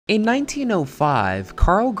In 1905,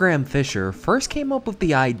 Carl Graham Fisher first came up with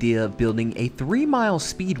the idea of building a 3-mile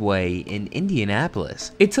speedway in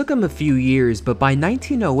Indianapolis. It took him a few years, but by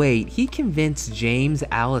 1908, he convinced James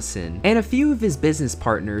Allison and a few of his business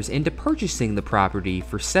partners into purchasing the property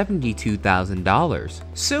for $72,000.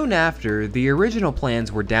 Soon after, the original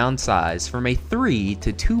plans were downsized from a 3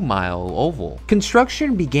 to 2-mile oval.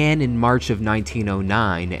 Construction began in March of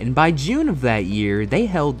 1909, and by June of that year, they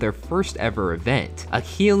held their first ever event, a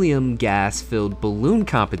helium gas-filled balloon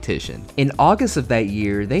competition. In August of that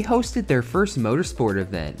year, they hosted their first motorsport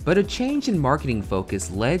event, but a change in marketing focus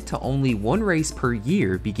led to only one race per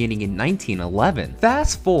year beginning in 1911.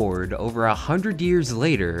 Fast forward over 100 years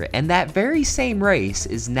later, and that very same race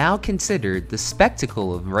is now considered the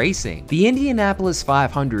spectacle of racing. The Indianapolis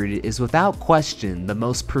 500 is without question the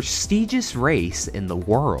most prestigious race in the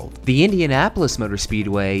world. The Indianapolis Motor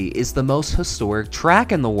Speedway is the most historic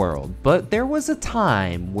track in the world, but there was a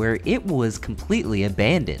time where it was completely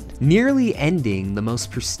abandoned, nearly ending the most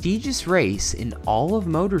prestigious race in all of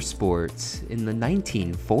motorsports in the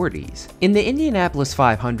 1940s. In the Indianapolis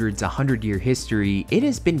 500's 100-year history, it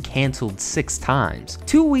has been canceled 6 times.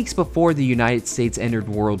 2 weeks before the United States entered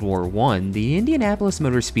World War I, the Indianapolis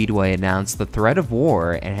Motor Speedway announced the threat of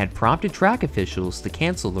war and had prompted track officials to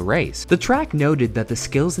cancel the race. The track noted that the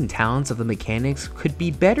skills and talents of the mechanics could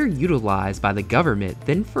be better utilized by the government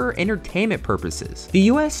than for entertainment purposes.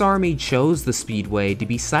 The U.S. Army chose the speedway to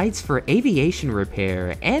be sites for aviation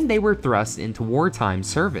repair, and they were thrust into wartime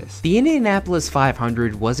service. The Indianapolis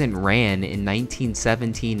 500 wasn't ran in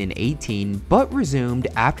 1917 and 18, but resumed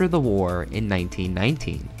after the war in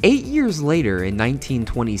 1919. 8 years later, in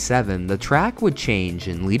 1927, the track would change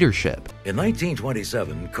in leadership. In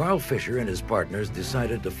 1927, Carl Fisher and his partners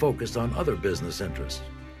decided to focus on other business interests.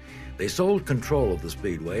 They sold control of the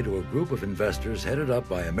speedway to a group of investors headed up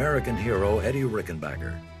by American hero Eddie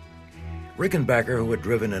Rickenbacker. Rickenbacker, who had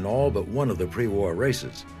driven in all but one of the pre-war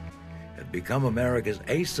races, had become America's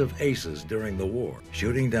ace of aces during the war,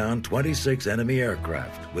 shooting down 26 enemy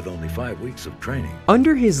aircraft with only 5 weeks of training.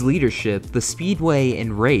 Under his leadership, the speedway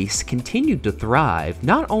and race continued to thrive,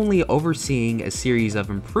 not only overseeing a series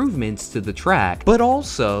of improvements to the track, but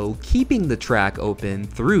also keeping the track open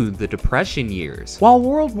through the Depression years. While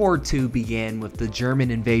World War II began with the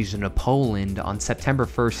German invasion of Poland on September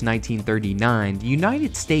 1st, 1939, the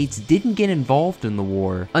United States didn't get involved in the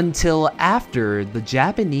war until after the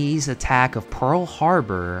Japanese attack of Pearl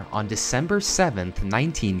Harbor on December 7th,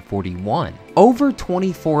 1941. Over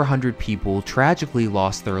 2,400 people tragically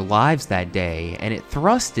lost their lives that day, and it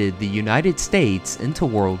thrusted the United States into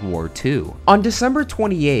World War II. On December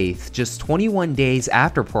 28th, just 21 days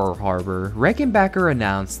after Pearl Harbor, Rickenbacker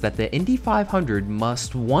announced that the Indy 500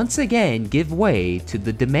 must once again give way to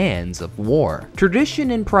the demands of war.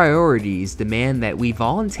 Tradition and priorities demand that we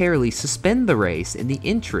voluntarily suspend the race in the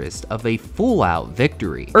interest of a full-out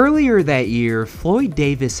victory. Earlier that year, Floyd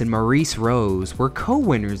Davis and Maurice Rose were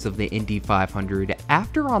co-winners of the Indy 500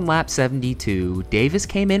 after on lap 72, Davis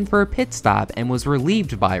came in for a pit stop and was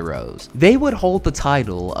relieved by Rose. They would hold the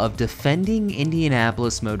title of defending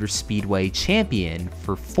Indianapolis Motor Speedway champion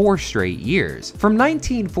for 4 straight years. From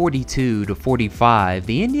 1942 to 45,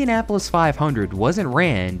 the Indianapolis 500 wasn't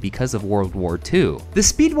ran because of World War II. The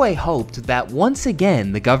Speedway hoped that once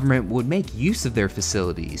again the government would make use of their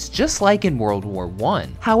facilities, just like in World War I.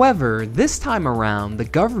 However, this time around, the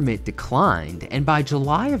government declined, and by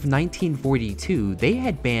July of 1942, they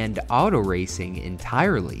had banned auto racing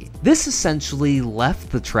entirely. This essentially left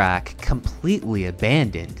the track completely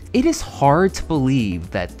abandoned. It is hard to believe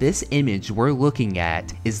that this image we're looking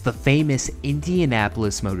at is the famous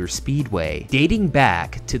Indianapolis Motor Speedway, dating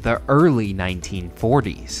back to the early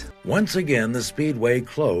 1940s. Once again, the speedway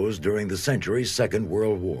closed during the century's Second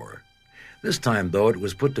World War. This time, though, it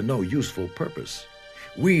was put to no useful purpose.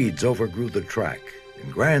 Weeds overgrew the track,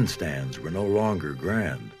 and grandstands were no longer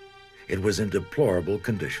grand. It was in deplorable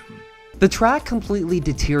condition. The track completely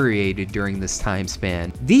deteriorated during this time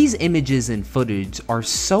span. These images and footage are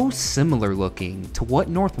so similar looking to what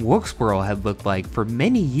North Wilkesboro had looked like for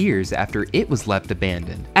many years after it was left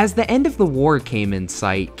abandoned. As the end of the war came in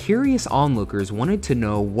sight, curious onlookers wanted to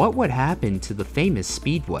know what would happen to the famous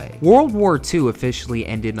speedway. World War II officially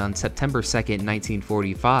ended on September 2nd,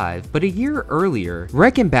 1945, but a year earlier,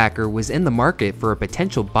 Rickenbacker was in the market for a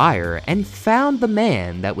potential buyer and found the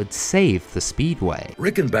man that would save the speedway.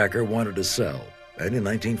 Rickenbacker wanted to sell, and in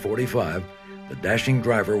 1945, the dashing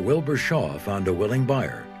driver Wilbur Shaw found a willing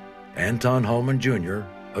buyer, Anton Holman Jr.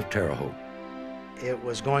 of Terre Haute. It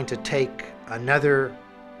was going to take another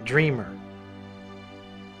dreamer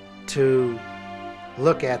to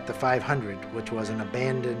look at the 500, which was an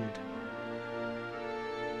abandoned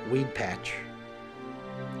weed patch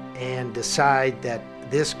and decide that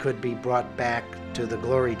this could be brought back to the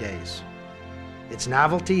glory days. Its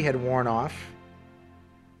novelty had worn off.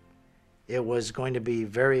 It was going to be a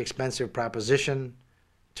very expensive proposition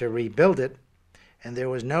to rebuild it, and there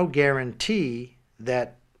was no guarantee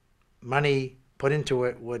that money put into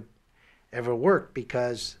it would ever work,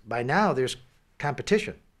 because by now there's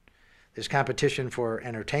competition. There's competition for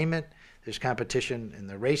entertainment, there's competition in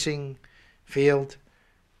the racing field,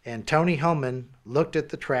 and Tony Hulman looked at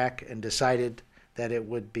the track and decided that it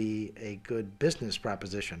would be a good business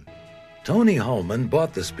proposition. Tony Hulman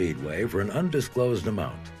bought the Speedway for an undisclosed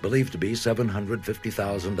amount, believed to be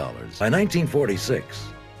 $750,000. By 1946,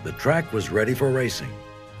 the track was ready for racing,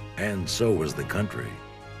 and so was the country.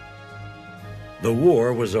 The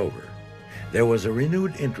war was over. There was a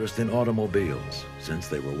renewed interest in automobiles, since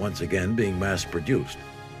they were once again being mass-produced.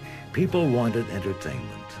 People wanted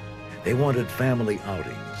entertainment. They wanted family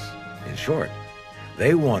outings. In short,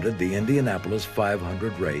 they wanted the Indianapolis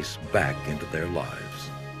 500 race back into their lives.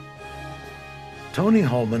 Tony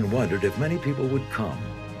Hulman wondered if many people would come,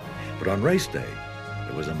 but on race day,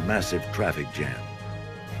 there was a massive traffic jam.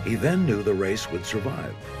 He then knew the race would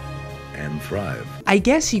survive and thrive. I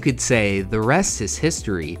guess you could say the rest is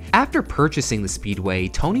history. After purchasing the Speedway,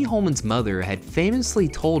 Tony Hulman's mother had famously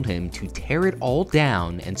told him to tear it all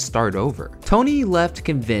down and start over. Tony left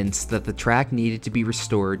convinced that the track needed to be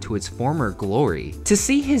restored to its former glory. To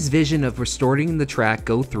see his vision of restoring the track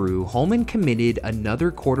go through, Hulman committed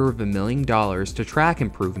another $250,000 to track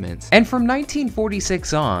improvements, and from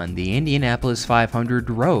 1946 on, the Indianapolis 500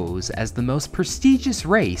 rose as the most prestigious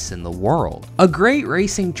race in the world. A great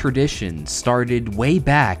racing tradition started way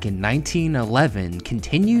back in 1911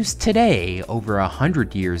 continues today over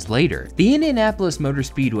 100 years later. The Indianapolis Motor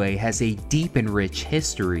Speedway has a deep and rich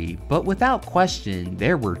history, but without question,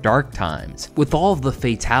 there were dark times, with all of the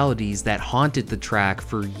fatalities that haunted the track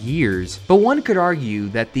for years. But one could argue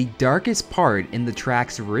that the darkest part in the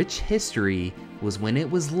track's rich history was when it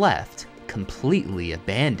was left completely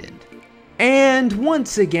abandoned. And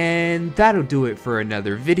once again, that'll do it for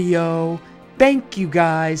another video. Thank you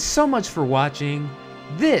guys so much for watching.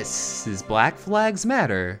 This is Black Flags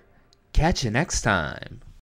Matter. Catch you next time.